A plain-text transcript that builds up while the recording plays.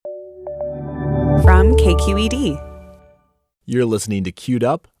from KQED. You're listening to Queued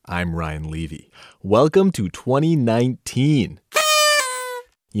Up. I'm Ryan Levy. Welcome to 2019.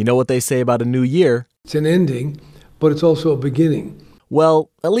 You know what they say about a new year? It's an ending, but it's also a beginning.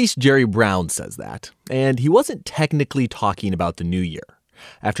 Well, at least Jerry Brown says that. And he wasn't technically talking about the new year.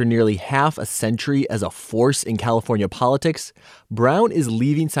 After nearly half a century as a force in California politics, Brown is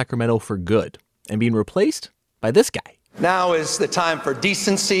leaving Sacramento for good and being replaced by this guy. Now is the time for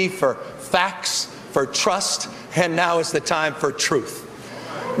decency, for facts, for trust, and now is the time for truth.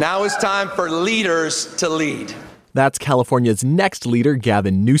 Now is time for leaders to lead. That's California's next leader,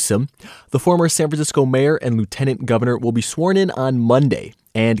 Gavin Newsom. The former San Francisco mayor and lieutenant governor will be sworn in on Monday.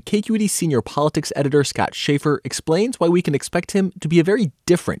 And KQED senior politics editor Scott Shafer explains why we can expect him to be a very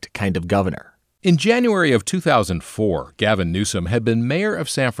different kind of governor. In January of 2004, Gavin Newsom had been mayor of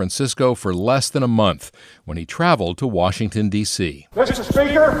San Francisco for less than a month when he traveled to Washington, D.C. Mr.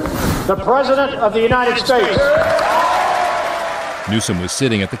 Speaker, the President of the United States. Newsom was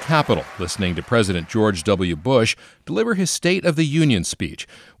sitting at the Capitol listening to President George W. Bush deliver his State of the Union speech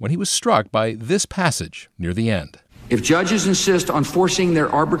when he was struck by this passage near the end. If judges insist on forcing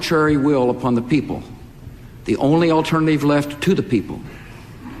their arbitrary will upon the people, the only alternative left to the people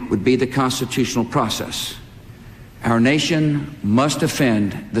would be the constitutional process. Our nation must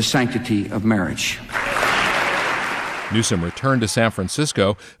defend the sanctity of marriage. Newsom returned to San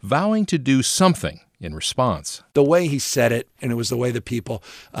Francisco, vowing to do something in response. The way he said it, and it was the way the people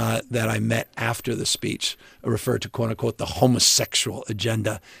that I met after the speech referred to, quote unquote, the homosexual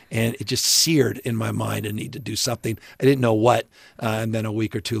agenda. And it just seared in my mind a need to do something. I didn't know what. And then a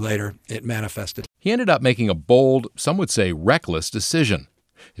week or two later, it manifested. He ended up making a bold, some would say reckless decision.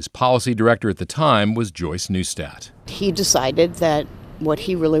 His policy director at the time was Joyce Neustadt. He decided that what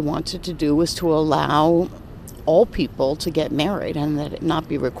he really wanted to do was to allow all people to get married and that it not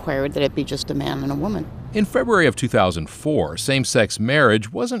be required that it be just a man and a woman. In February of 2004, same-sex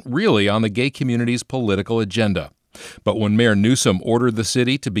marriage wasn't really on the gay community's political agenda. But when Mayor Newsom ordered the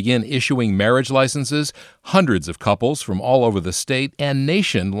city to begin issuing marriage licenses, hundreds of couples from all over the state and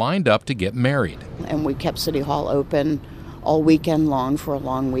nation lined up to get married. And we kept City Hall open all weekend long for a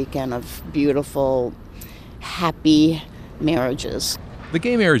long weekend of beautiful, happy marriages. The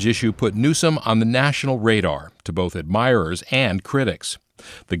gay marriage issue put Newsom on the national radar to both admirers and critics.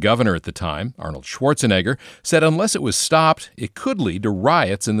 The governor at the time, Arnold Schwarzenegger, said unless it was stopped, it could lead to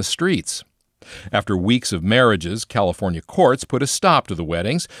riots in the streets. After weeks of marriages, California courts put a stop to the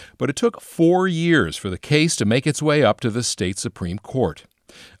weddings, but it took 4 years for the case to make its way up to the state Supreme Court.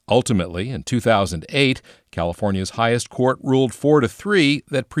 Ultimately, in 2008, California's highest court ruled 4-3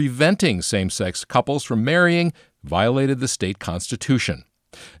 that preventing same-sex couples from marrying violated the state constitution.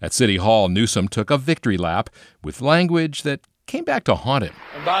 At City Hall, Newsom took a victory lap with language that came back to haunt him.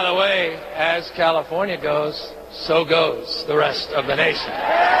 And by the way, as California goes, so goes the rest of the nation.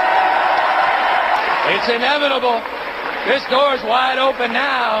 It's inevitable. This door's wide open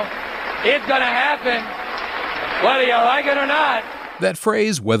now. It's going to happen, whether you like it or not. That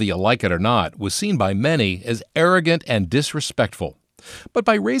phrase, whether you like it or not, was seen by many as arrogant and disrespectful. But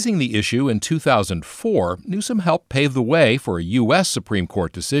by raising the issue in 2004, Newsom helped pave the way for a U.S. Supreme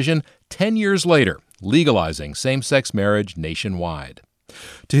Court decision 10 years later, legalizing same-sex marriage nationwide.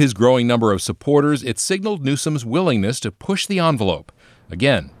 To his growing number of supporters, it signaled Newsom's willingness to push the envelope.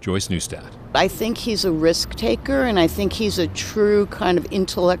 Again, Joyce Neustadt. I think he's a risk taker, and I think he's a true kind of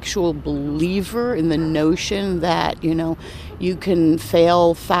intellectual believer in the notion that, you can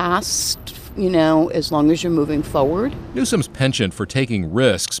fail fast, as long as you're moving forward. Newsom's penchant for taking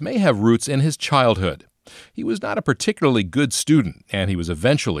risks may have roots in his childhood. He was not a particularly good student, and he was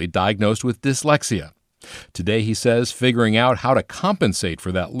eventually diagnosed with dyslexia. Today, he says figuring out how to compensate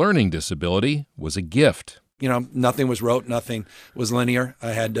for that learning disability was a gift. Nothing was rote, nothing was linear.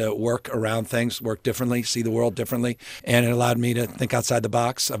 I had to work around things, work differently, see the world differently, and it allowed me to think outside the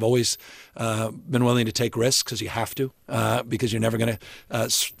box. I've always been willing to take risks because you have to, because you're never going to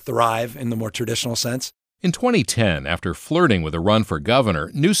thrive in the more traditional sense. In 2010, after flirting with a run for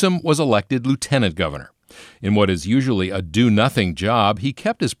governor, Newsom was elected lieutenant governor. In what is usually a do-nothing job, he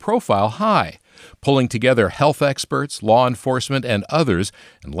kept his profile high, pulling together health experts, law enforcement, and others,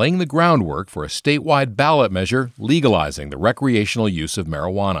 and laying the groundwork for a statewide ballot measure legalizing the recreational use of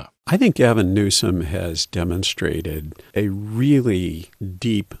marijuana. I think Gavin Newsom has demonstrated a really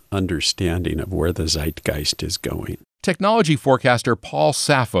deep understanding of where the zeitgeist is going. Technology forecaster Paul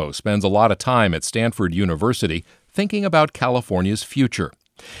Saffo spends a lot of time at Stanford University thinking about California's future.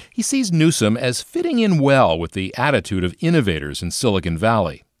 He sees Newsom as fitting in well with the attitude of innovators in Silicon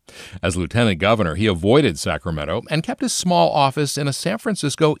Valley. As lieutenant governor, he avoided Sacramento and kept his small office in a San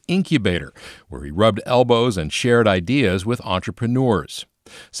Francisco incubator, where he rubbed elbows and shared ideas with entrepreneurs.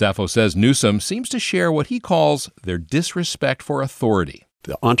 Sappho says Newsom seems to share what he calls their disrespect for authority.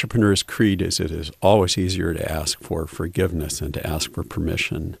 The entrepreneur's creed is it is always easier to ask for forgiveness than to ask for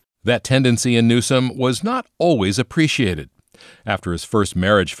permission. That tendency in Newsom was not always appreciated. After his first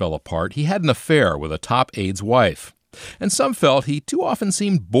marriage fell apart, he had an affair with a top aide's wife. And some felt he too often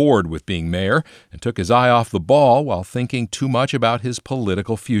seemed bored with being mayor and took his eye off the ball while thinking too much about his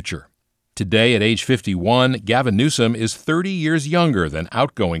political future. Today, at age 51, Gavin Newsom is 30 years younger than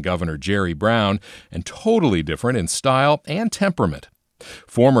outgoing Governor Jerry Brown and totally different in style and temperament.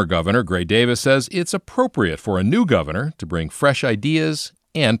 Former Governor Gray Davis says it's appropriate for a new governor to bring fresh ideas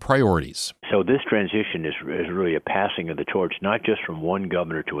and priorities. So this transition is really a passing of the torch, not just from one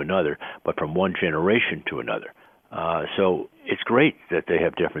governor to another, but from one generation to another. So it's great that they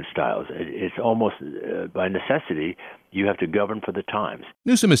have different styles. It's almost by necessity, you have to govern for the times.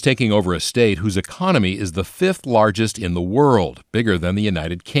 Newsom is taking over a state whose economy is the 5th largest in the world, bigger than the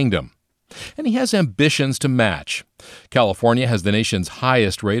United Kingdom. And he has ambitions to match. California has the nation's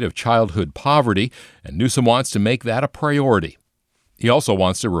highest rate of childhood poverty, and Newsom wants to make that a priority. He also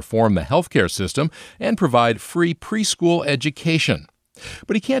wants to reform the healthcare system and provide free preschool education.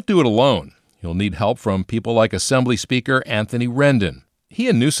 But he can't do it alone. He'll need help from people like Assembly Speaker Anthony Rendon. He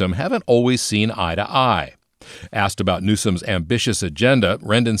and Newsom haven't always seen eye to eye. Asked about Newsom's ambitious agenda,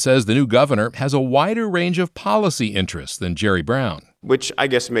 Rendon says the new governor has a wider range of policy interests than Jerry Brown. Which I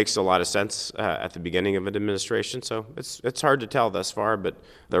guess makes a lot of sense at the beginning of an administration. So it's hard to tell thus far, but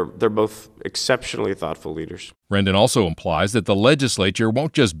they're both exceptionally thoughtful leaders. Rendon also implies that the legislature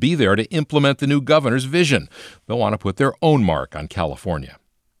won't just be there to implement the new governor's vision. They'll want to put their own mark on California.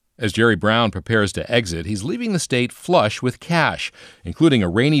 As Jerry Brown prepares to exit, he's leaving the state flush with cash, including a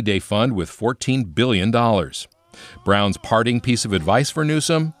rainy day fund with $14 billion. Brown's parting piece of advice for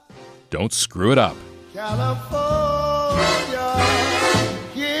Newsom: don't screw it up. California,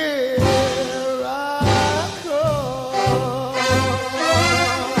 here I come.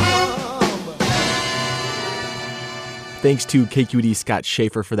 Thanks to KQED's Scott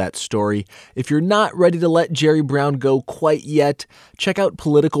Schaefer for that story. If you're not ready to let Jerry Brown go quite yet, check out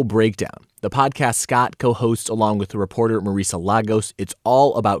Political Breakdown, the podcast Scott co-hosts along with the reporter Marisa Lagos. It's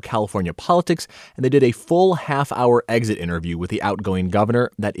all about California politics, and they did a full half-hour exit interview with the outgoing governor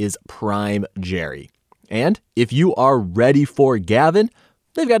that is prime Jerry. And if you are ready for Gavin,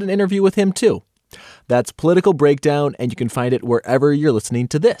 they've got an interview with him too. That's Political Breakdown, and you can find it wherever you're listening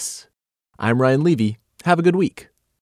to this. I'm Ryan Levy. Have a good week.